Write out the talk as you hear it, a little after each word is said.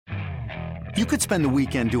You could spend the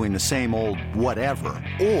weekend doing the same old whatever,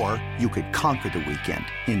 or you could conquer the weekend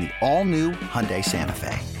in the all-new Hyundai Santa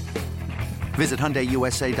Fe. Visit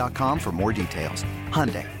HyundaiUSA.com for more details.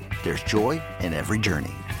 Hyundai, there's joy in every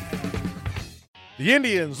journey. The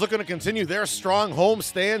Indians looking to continue their strong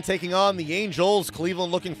homestand, taking on the Angels.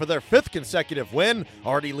 Cleveland looking for their 5th consecutive win,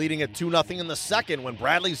 already leading at 2-0 in the second when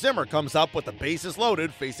Bradley Zimmer comes up with the bases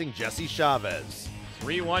loaded facing Jesse Chavez.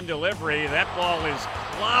 3-1 delivery. That ball is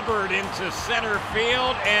clobbered into center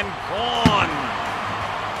field and gone.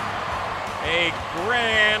 A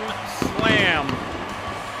grand slam.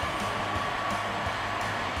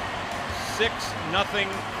 6-0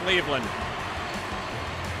 Cleveland.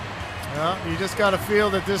 Well, you just got to feel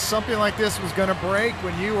that something like this was going to break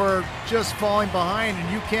when you were just falling behind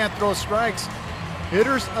and you can't throw strikes.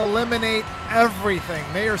 Hitters eliminate everything.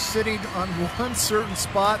 They are sitting on one certain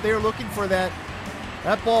spot. They are looking for that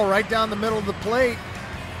ball right down the middle of the plate.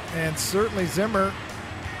 And certainly Zimmer,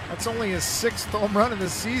 that's only his 6th home run of the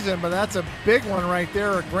season, but that's a big one right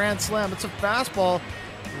there, a grand slam. It's a fastball,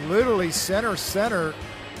 literally center,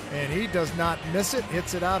 and he does not miss it.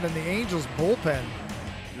 Hits it out in the Angels bullpen.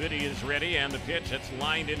 Goody is ready, and the pitch, it's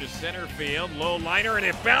lined into center field. Low liner, and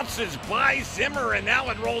it bounces by Zimmer, and now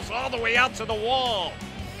it rolls all the way out to the wall.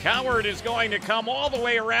 Coward is going to come all the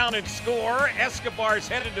way around and score. Escobar's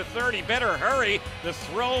headed to third. He better hurry. The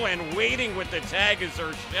throw and waiting with the tag is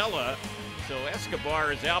Urshela. So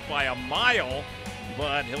Escobar is out by a mile,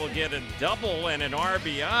 but he'll get a double and an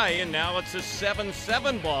RBI, and now it's a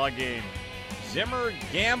 7-7 ball game. Zimmer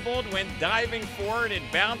gambled, went diving for it. It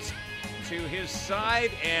bounced to his side,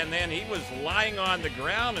 and then he was lying on the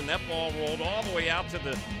ground, and that ball rolled all the way out to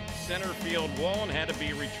the center field wall and had to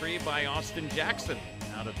be retrieved by Austin Jackson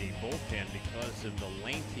out of the bullpen because of the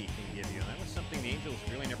length he can give you. That was something the Angels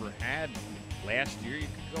really never had last year. You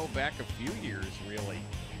could go back a few years, really,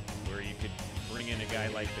 where you could bring in a guy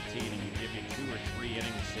like Petit and he'd give you 2 or 3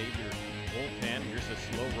 innings, save your bullpen. Here's a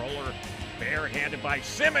slow roller, barehanded by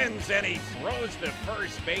Simmons, and he throws to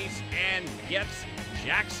first base and gets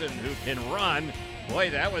Jackson, who can run. Boy,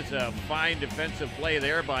 that was a fine defensive play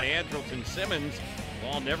there by Andrelton Simmons.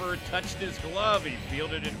 Ball never touched his glove. He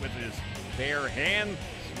fielded it with his bare hand,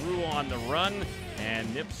 threw on the run,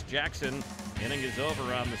 and nips Jackson. Inning is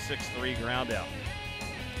over on the 6-3 ground out.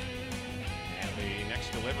 And the next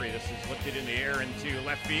delivery, this is lifted in the air into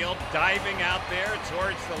left field, diving out there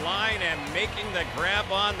towards the line and making the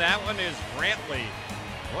grab on that one is Brantley.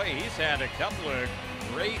 Boy, he's had a couple of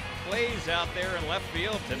great plays out there in left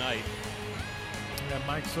field tonight. Yeah,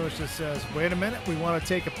 Mike Scioscia says, wait a minute, we want to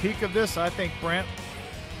take a peek of this. I think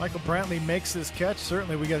Michael Brantley makes this catch.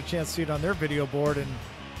 Certainly we got a chance to see it on their video board, and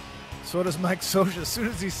so does Mike Scioscia. As soon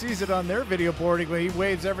as he sees it on their video board, he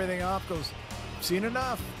waves everything off, goes, seen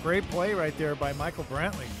enough. Great play right there by Michael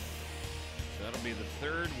Brantley. So that'll be the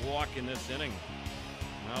 3rd walk in this inning.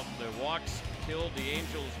 Well, the walks killed the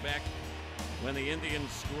Angels back when the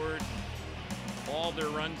Indians scored all their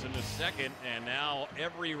runs in the second, and now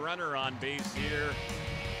every runner on base here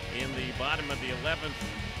in the bottom of the 11th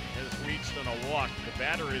has reached on a walk. The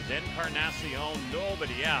batter is Encarnacion,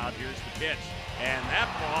 nobody out. Here's the pitch, and that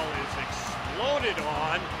ball is exploded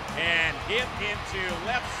on and hit into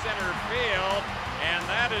left center field, and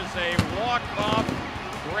that is a walk-off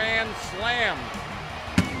grand slam.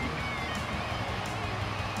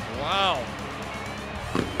 Wow.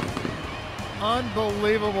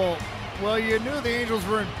 Unbelievable. Well, you knew the Angels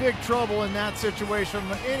were in big trouble in that situation.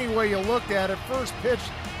 Any way you looked at it, first pitch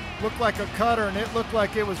looked like a cutter, and it looked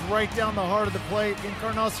like it was right down the heart of the plate.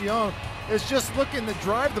 Encarnacion is just looking to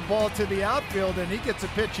drive the ball to the outfield, and he gets a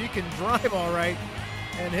pitch he can drive all right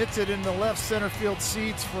and hits it in the left center field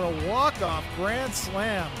seats for a walk-off grand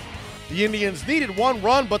slam. The Indians needed 1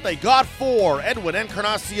 run, but they got 4. Edwin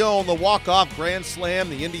Encarnacion, the walk-off grand slam.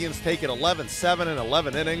 The Indians take it 11-7 in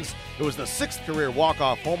 11 innings. It was the 6th career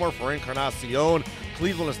walk-off homer for Encarnacion.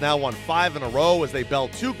 Cleveland has now won 5 in a row as they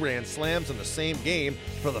belled 2 grand slams in the same game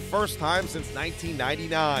for the first time since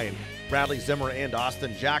 1999. Bradley Zimmer and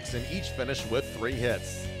Austin Jackson each finished with 3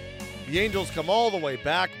 hits. The Angels come all the way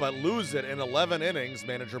back but lose it in 11 innings.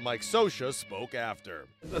 Manager Mike Scioscia spoke after.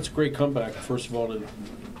 That's a great comeback, first of all, to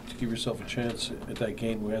give yourself a chance at that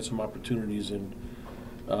game. We had some opportunities, and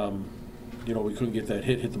we couldn't get that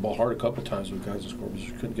hit the ball hard a couple of times with guys that scored. We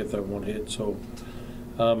just couldn't get that one hit. So,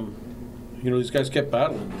 these guys kept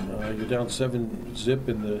battling. You're down 7-zip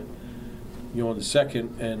in the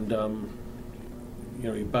second, and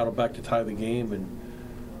you battle back to tie the game, and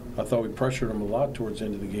I thought we pressured them a lot towards the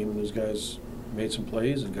end of the game, and those guys made some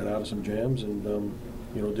plays and got out of some jams and,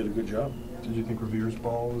 did a good job. Did you think Revere's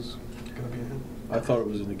ball was going to be a hit? I thought it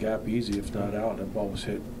was in the gap easy, if not out. That ball was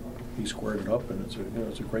hit, he squared it up, and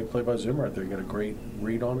it's a great play by Zimmer out there. He got a great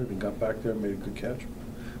read on it and got back there and made a good catch.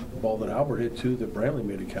 The ball that Albert hit too, that Brantley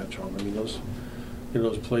made a catch on. I mean, those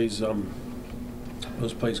plays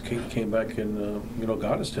came back and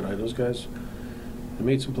got us tonight. Those guys, they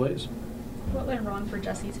made some plays. What went wrong for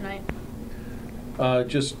Jesse tonight?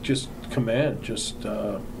 Just command,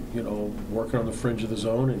 working on the fringe of the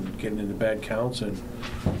zone and getting into bad counts, and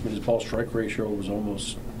his ball strike ratio was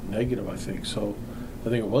almost negative, I think. So I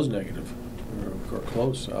think it was negative or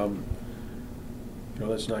close.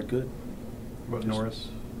 That's not good. But Norris?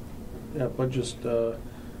 Yeah, but just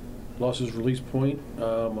lost his release point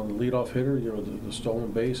on the leadoff hitter, the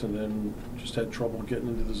stolen base, and then just had trouble getting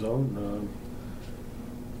into the zone.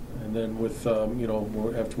 And then with,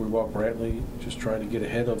 after we walked Brantley, just trying to get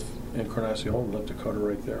ahead of Encarnacion and left the cutter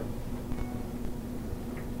right there.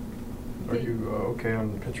 Are you okay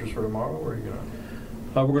on pitchers for tomorrow, or are you going to?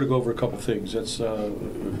 We're going to go over a couple things. That's a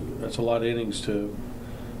lot of innings to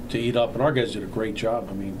eat up, and our guys did a great job,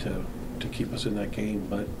 to keep us in that game.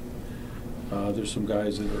 But there's some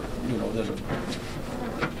guys that are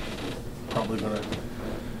probably going to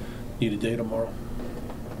need a day tomorrow.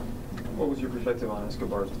 What was your perspective on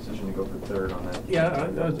Escobar's decision to go for third on that? Yeah,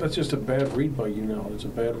 that's just a bad read by It's a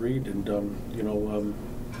bad read, and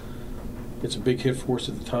it's a big hit for us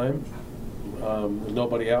at the time. With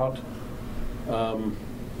nobody out,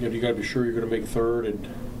 you got to be sure you're going to make third, and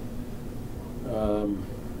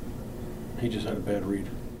he just had a bad read.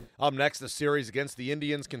 Up next, the series against the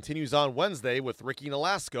Indians continues on Wednesday with Ricky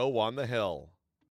Nolasco on the hill.